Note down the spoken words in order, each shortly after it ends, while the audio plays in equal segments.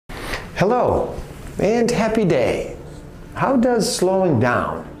Hello and happy day. How does slowing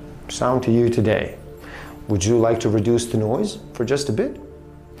down sound to you today? Would you like to reduce the noise for just a bit?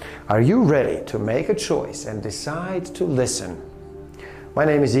 Are you ready to make a choice and decide to listen? My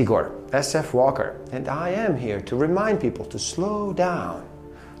name is Igor S.F. Walker, and I am here to remind people to slow down,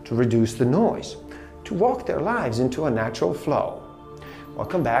 to reduce the noise, to walk their lives into a natural flow.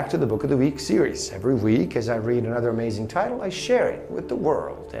 Welcome back to the Book of the Week series. Every week, as I read another amazing title, I share it with the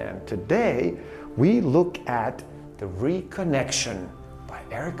world. And today, we look at The Reconnection by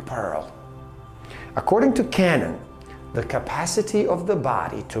Eric Pearl. According to Canon, the capacity of the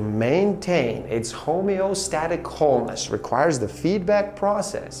body to maintain its homeostatic wholeness requires the feedback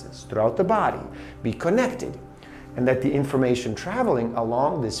processes throughout the body be connected, and that the information traveling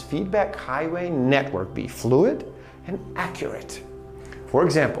along this feedback highway network be fluid and accurate. For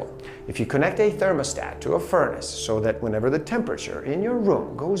example, if you connect a thermostat to a furnace so that whenever the temperature in your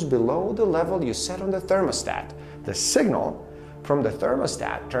room goes below the level you set on the thermostat, the signal from the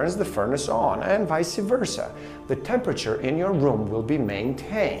thermostat turns the furnace on, and vice versa. The temperature in your room will be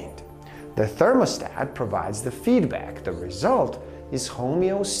maintained. The thermostat provides the feedback. The result is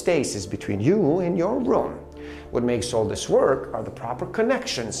homeostasis between you and your room. What makes all this work are the proper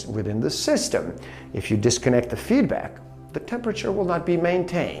connections within the system. If you disconnect the feedback, the temperature will not be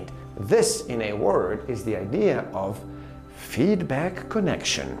maintained. This, in a word, is the idea of feedback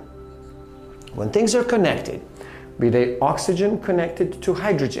connection. When things are connected, be they oxygen connected to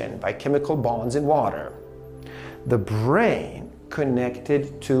hydrogen by chemical bonds in water, the brain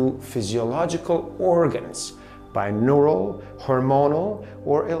connected to physiological organs by neural, hormonal,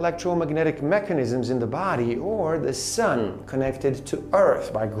 or electromagnetic mechanisms in the body, or the sun connected to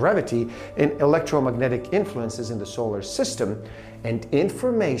Earth by gravity and electromagnetic influences in the solar system, and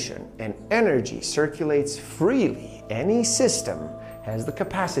information and energy circulates freely, any system has the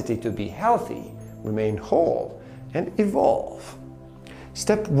capacity to be healthy, remain whole, and evolve.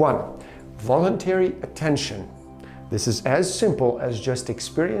 Step 1. Voluntary attention. This is as simple as just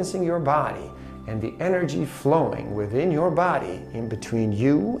experiencing your body and the energy flowing within your body in between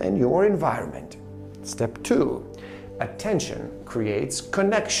you and your environment. Step 2. Attention creates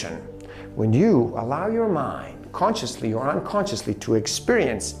connection. When you allow your mind, consciously or unconsciously, to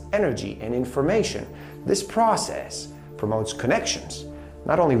experience energy and information, this process promotes connections,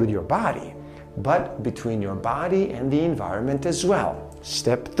 not only with your body, but between your body and the environment as well.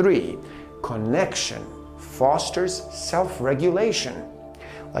 Step 3. Connection fosters self-regulation.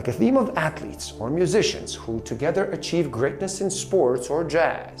 Like a team of athletes or musicians who together achieve greatness in sports or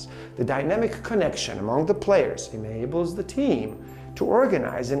jazz, the dynamic connection among the players enables the team to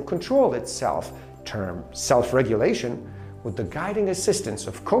organize and control itself, termed self-regulation, with the guiding assistance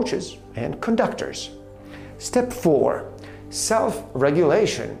of coaches and conductors. Step 4.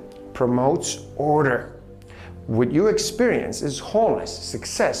 Self-regulation promotes order. What you experience is wholeness,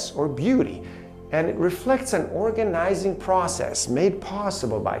 success, or beauty, and it reflects an organizing process made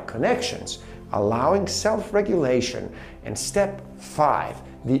possible by connections, allowing self-regulation. And step 5,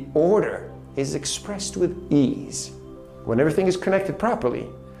 the order is expressed with ease. When everything is connected properly,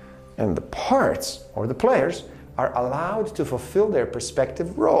 and the parts, or the players, are allowed to fulfill their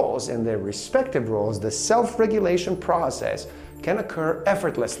respective roles, and their respective roles, the self-regulation process can occur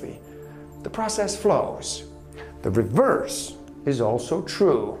effortlessly. The process flows. The reverse is also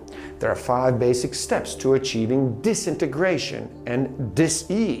true. There are 5 basic steps to achieving disintegration and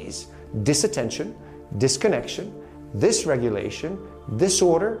dis-ease: disattention, disconnection, dysregulation,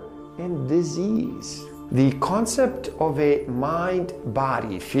 disorder, and disease. The concept of a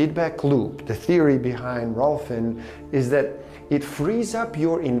mind-body feedback loop, the theory behind Rolfing, is that it frees up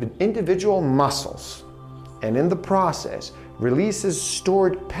your individual muscles, and in the process releases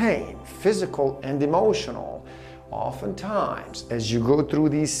stored pain, physical and emotional. Oftentimes, as you go through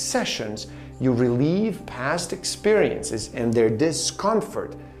these sessions, you relieve past experiences and their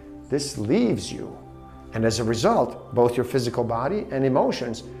discomfort. This leaves you. And as a result, both your physical body and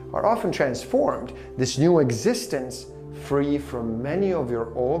emotions are often transformed. This new existence, free from many of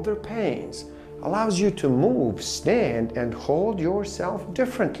your older pains, allows you to move, stand, and hold yourself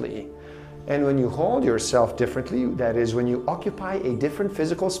differently. And when you hold yourself differently, that is, when you occupy a different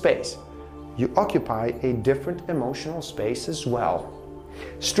physical space, you occupy a different emotional space as well.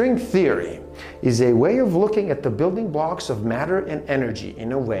 String theory is a way of looking at the building blocks of matter and energy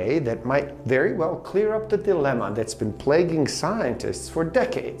in a way that might very well clear up the dilemma that's been plaguing scientists for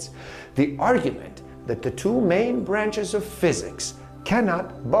decades: the argument that the 2 main branches of physics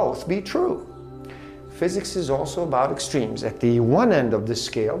cannot both be true. physics is also about extremes. At the one end of the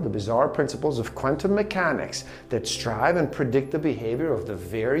scale, the bizarre principles of quantum mechanics that strive and predict the behavior of the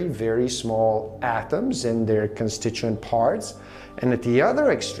very, very small atoms and their constituent parts. And at the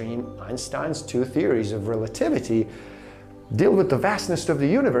other extreme, Einstein's two theories of relativity deal with the vastness of the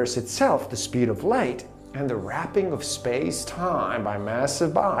universe itself, the speed of light, and the wrapping of space-time by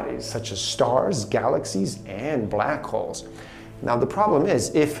massive bodies such as stars, galaxies, and black holes. Now the problem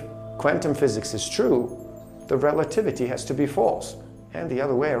is, if quantum physics is true, the relativity has to be false, and the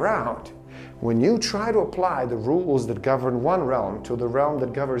other way around. When you try to apply the rules that govern one realm to the realm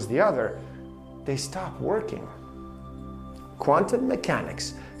that governs the other, they stop working. Quantum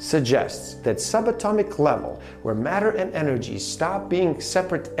mechanics suggests that subatomic level, where matter and energy stop being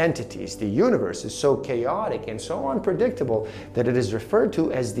separate entities, the universe is so chaotic and so unpredictable that it is referred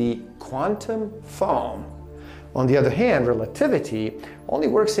to as the quantum foam. On the other hand, relativity only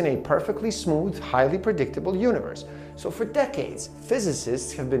works in a perfectly smooth, highly predictable universe. So for decades,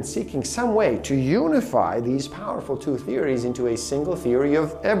 physicists have been seeking some way to unify these powerful two theories into a single theory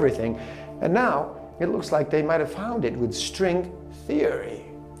of everything, and now it looks like they might have found it with string theory.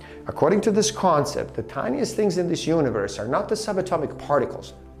 According to this concept, the tiniest things in this universe are not the subatomic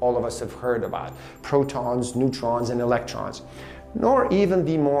particles all of us have heard about, protons, neutrons, and electrons, nor even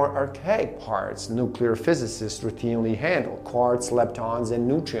the more archaic parts nuclear physicists routinely handle, quarks, leptons, and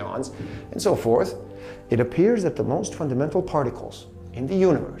neutrons, and so forth. It appears that the most fundamental particles in the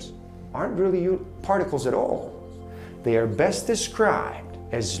universe aren't really particles at all. They are best described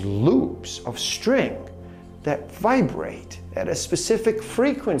as loops of string that vibrate at a specific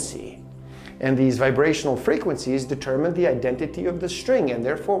frequency. And these vibrational frequencies determine the identity of the string, and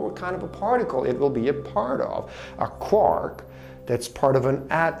therefore what kind of a particle it will be a part of. A quark that's part of an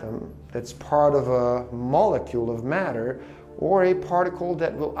atom, that's part of a molecule of matter, or a particle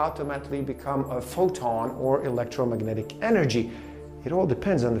that will ultimately become a photon or electromagnetic energy. It all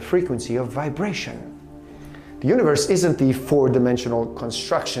depends on the frequency of vibration. The universe isn't the four-dimensional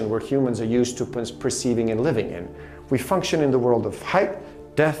construction where humans are used to perceiving and living in. We function in the world of height,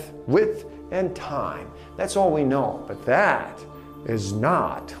 depth, width, and time. That's all we know, but that is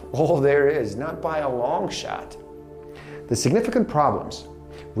not all there is, not by a long shot. The significant problems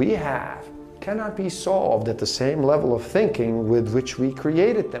we have cannot be solved at the same level of thinking with which we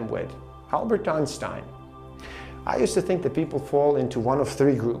created them with. Albert Einstein. I used to think that people fall into one of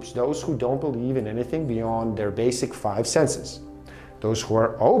three groups: those who don't believe in anything beyond their basic five senses, those who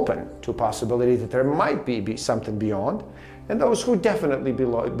are open to possibility that there might be something beyond, and those who definitely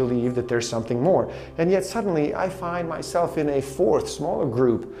believe that there's something more. And yet suddenly I find myself in a fourth, smaller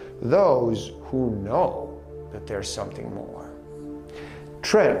group, those who know that there's something more.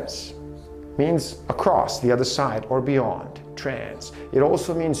 Trans means across, the other side, or beyond. Trans. It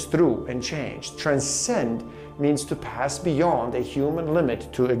also means through and change. Transcend means to pass beyond a human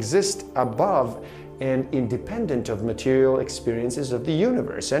limit, to exist above and independent of material experiences of the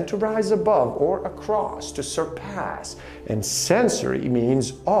universe, and to rise above or across, to surpass. And sensory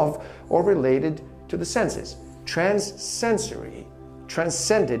means of or related to the senses. Transsensory,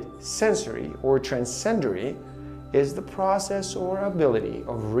 transcended sensory, or transcensory is the process or ability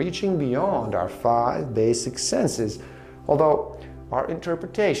of reaching beyond our five basic senses, although our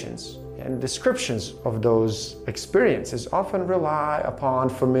interpretations and descriptions of those experiences often rely upon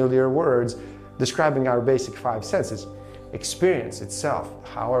familiar words describing our basic five senses. Experience itself,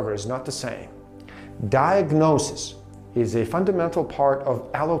 however, is not the same. Diagnosis is a fundamental part of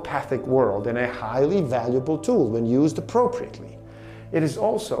allopathic world and a highly valuable tool when used appropriately. It is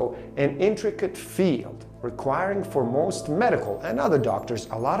also an intricate field requiring for most medical and other doctors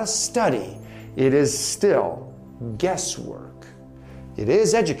a lot of study. It is still guesswork. It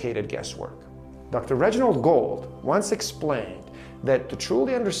is educated guesswork. Dr. Reginald Gold once explained that to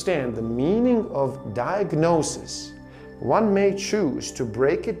truly understand the meaning of diagnosis, one may choose to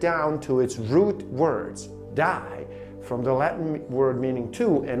break it down to its root words: die, from the Latin word meaning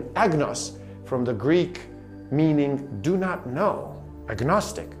to, and agnos, from the Greek meaning do not know,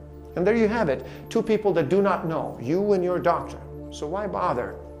 agnostic. And there you have it, two people that do not know, you and your doctor. So why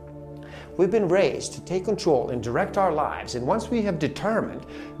bother? We've been raised to take control and direct our lives, and once we have determined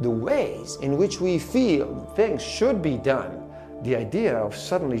the ways in which we feel things should be done, the idea of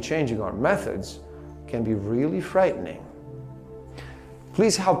suddenly changing our methods can be really frightening.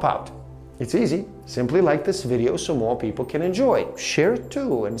 Please help out. It's easy. Simply like this video so more people can enjoy it. Share it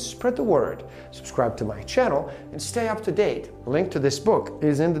too and spread the word. Subscribe to my channel and stay up to date. Link to this book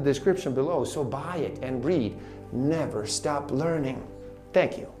is in the description below, so buy it and read. Never stop learning.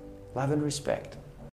 Thank you. Love and respect.